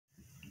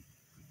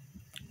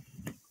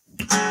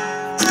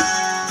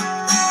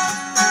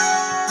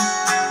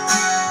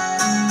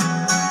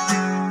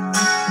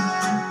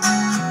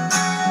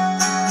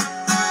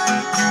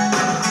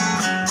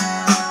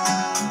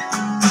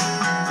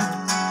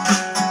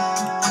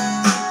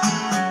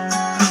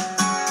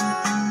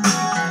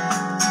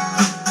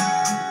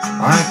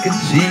I can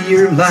see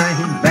you're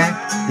lying back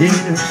in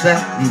a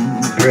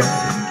satin dress,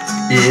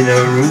 in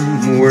a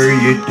room where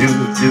you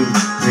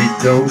they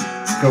don't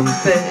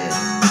confess.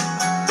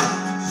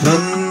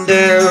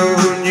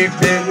 Sundown, you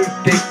better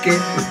take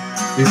care.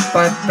 If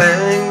I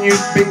find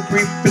you've been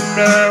creeping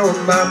around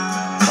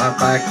my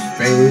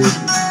backstairs.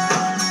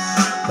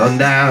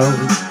 Sundown,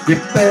 you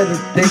better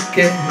take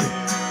care.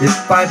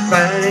 If I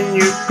find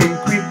you've been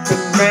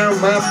creeping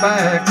around my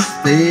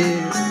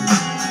backstairs.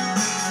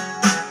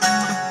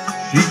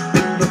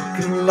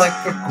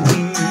 Like a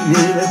queen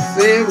in a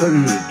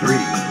sailor's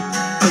dream,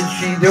 and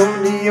she'd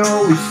only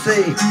always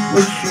say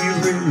what she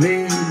really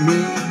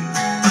means.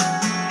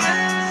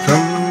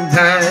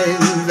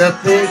 Sometimes I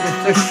think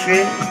it's a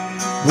shame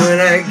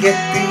when I get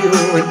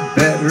feeling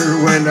better,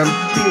 when I'm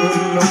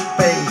feeling no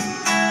pain.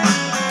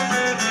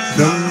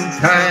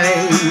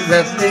 Sometimes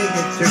I think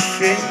it's a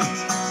shame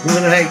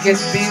when I get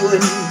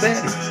feeling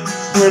better,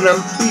 when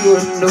I'm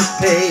feeling no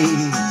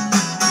pain.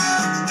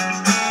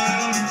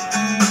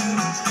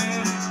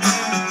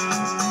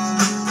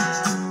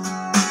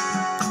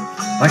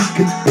 I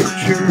can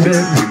picture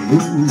every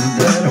move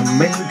that a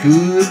man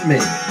could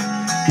make.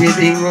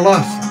 Getting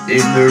lost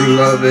in her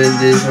loving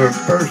is her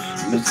first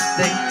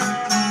mistake.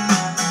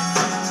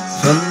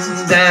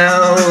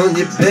 Sundown,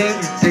 you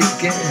better take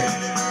care.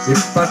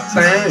 If I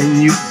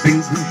find you've been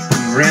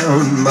creeping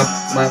around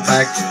my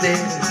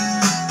backstairs.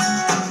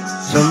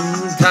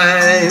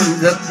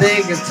 Sometimes I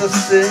think it's a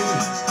sin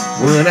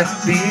when I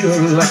feel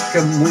like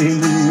I'm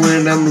winning,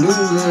 when I'm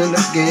losing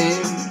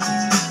again.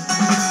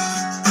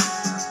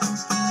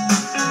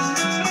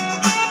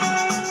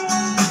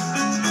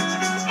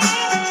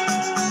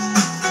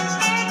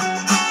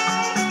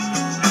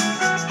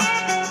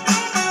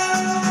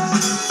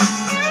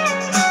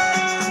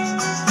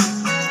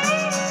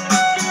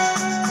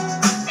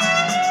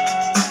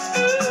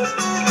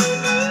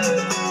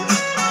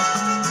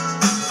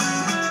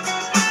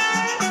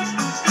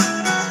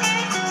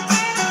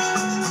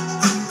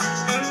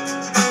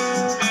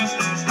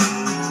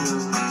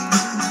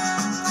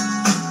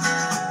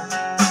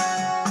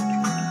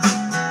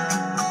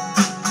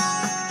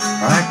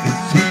 I can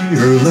see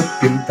her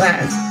looking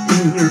fast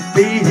in her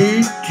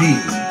faded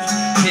jeans.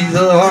 She's a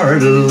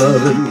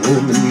hard-loving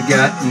woman,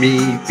 got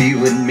me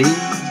feeling me.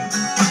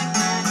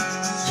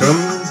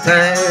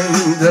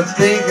 Sometimes I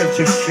think it's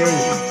a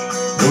shame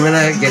when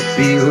I get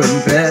feeling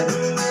better,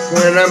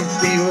 when I'm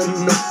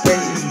feeling the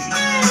pain.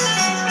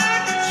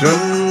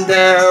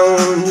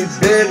 Sundown, you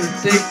better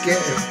take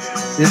care.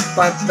 If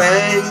I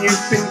find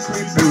you've been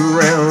creeping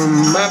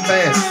around my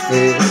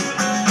backstairs.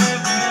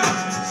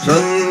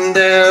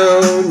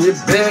 Sundown, you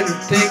better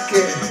take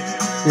care.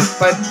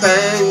 If I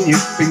find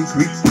you've been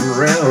creeping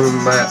around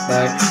my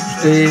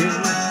backstairs.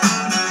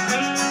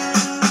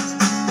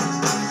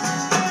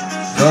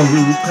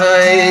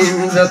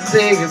 Sometimes I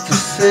think it's a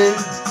sin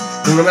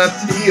when I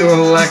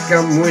feel like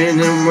I'm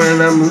winning,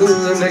 when I'm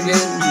losing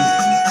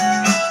again.